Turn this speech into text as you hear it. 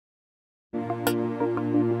I'm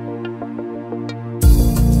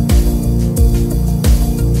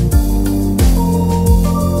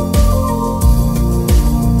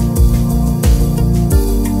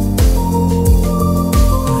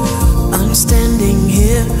standing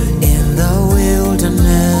here in the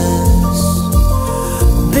wilderness.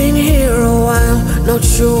 Been here a while, not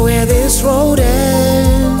sure where this road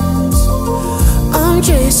ends. I'm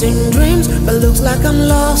chasing dreams, but looks like I'm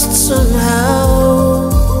lost somehow.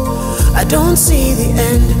 I don't see the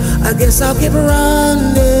end, I guess I'll keep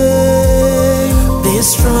running. Be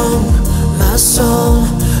strong, my soul,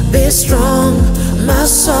 be strong, my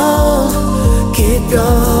soul. Keep your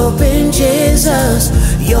hope in Jesus,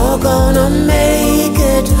 you're gonna make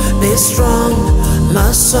it. Be strong,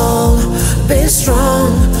 my soul, be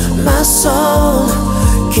strong, my soul.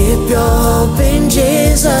 Keep your hope in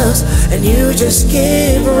Jesus, and you just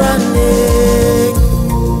keep running.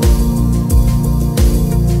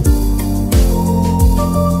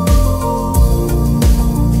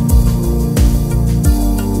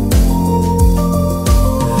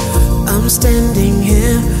 I'm standing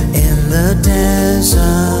here in the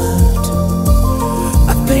desert.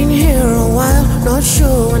 I've been here a while, not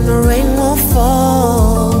sure when the rain will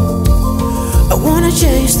fall. I wanna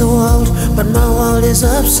change the world, but my world is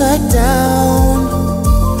upside down.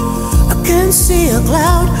 I can't see a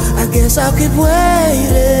cloud, I guess I'll keep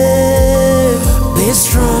waiting. Be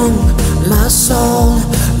strong, my soul,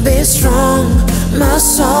 be strong, my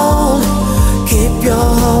soul. Keep your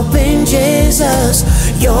hope in Jesus,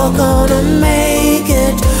 you're gonna make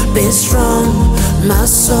it. Be strong, my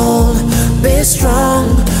soul, be strong,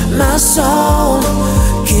 my soul.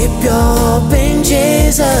 Keep your hope in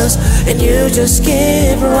Jesus, and you just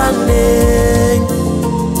keep running.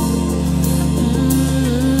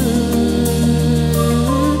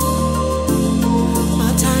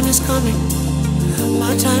 My time is coming,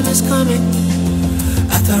 my time is coming.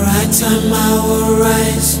 At the right time I will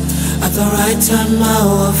rise, at the right time I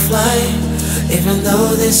will fly. Even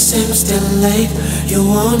though this seems still late, you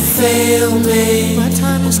won't fail me. My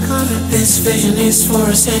time is coming. This vision is for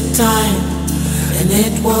a set time, and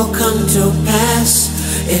it will come to pass.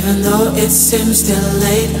 Even though it seems still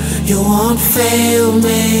late, you won't fail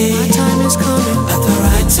me. My time is coming. At the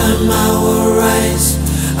right time I will rise,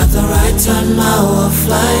 at the right time I will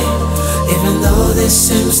fly. Even though this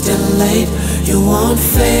seems still late, you won't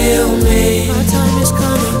fail me. My time is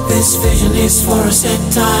coming. This vision is for a set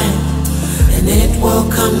time, and it will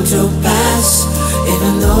come to pass.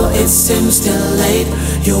 Even though it seems still late,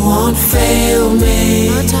 you won't fail me.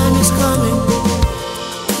 My time is coming.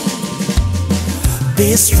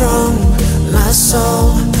 Be strong, my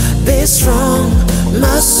soul, be strong,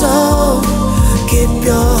 my soul. Keep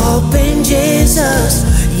your hope in Jesus,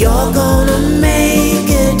 you're gonna make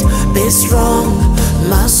it. Be strong,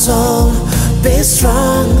 my soul, be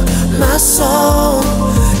strong, my soul.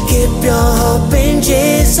 Keep your hope in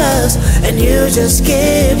Jesus, and you just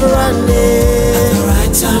keep running. At the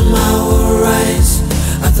right time I will rise,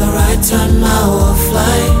 at the right time I will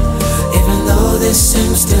fly. Even though this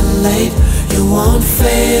seems still late, you won't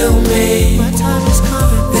fail me. My time is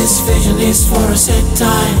coming. This vision is for a set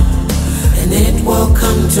time, and it will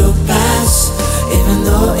come to pass. Even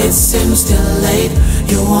though it seems still late,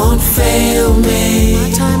 you won't fail me.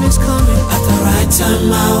 My time is coming. At the right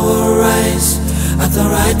time I will rise, at the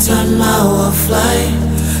right time I will fly.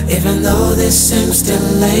 Even though this seems still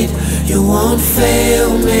late, you won't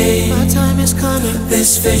fail me. My time is coming.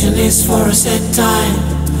 This vision is for a set time,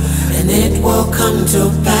 and it will come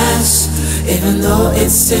to pass. Even though it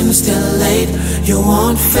seems still late, you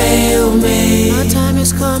won't fail me. My time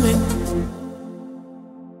is coming.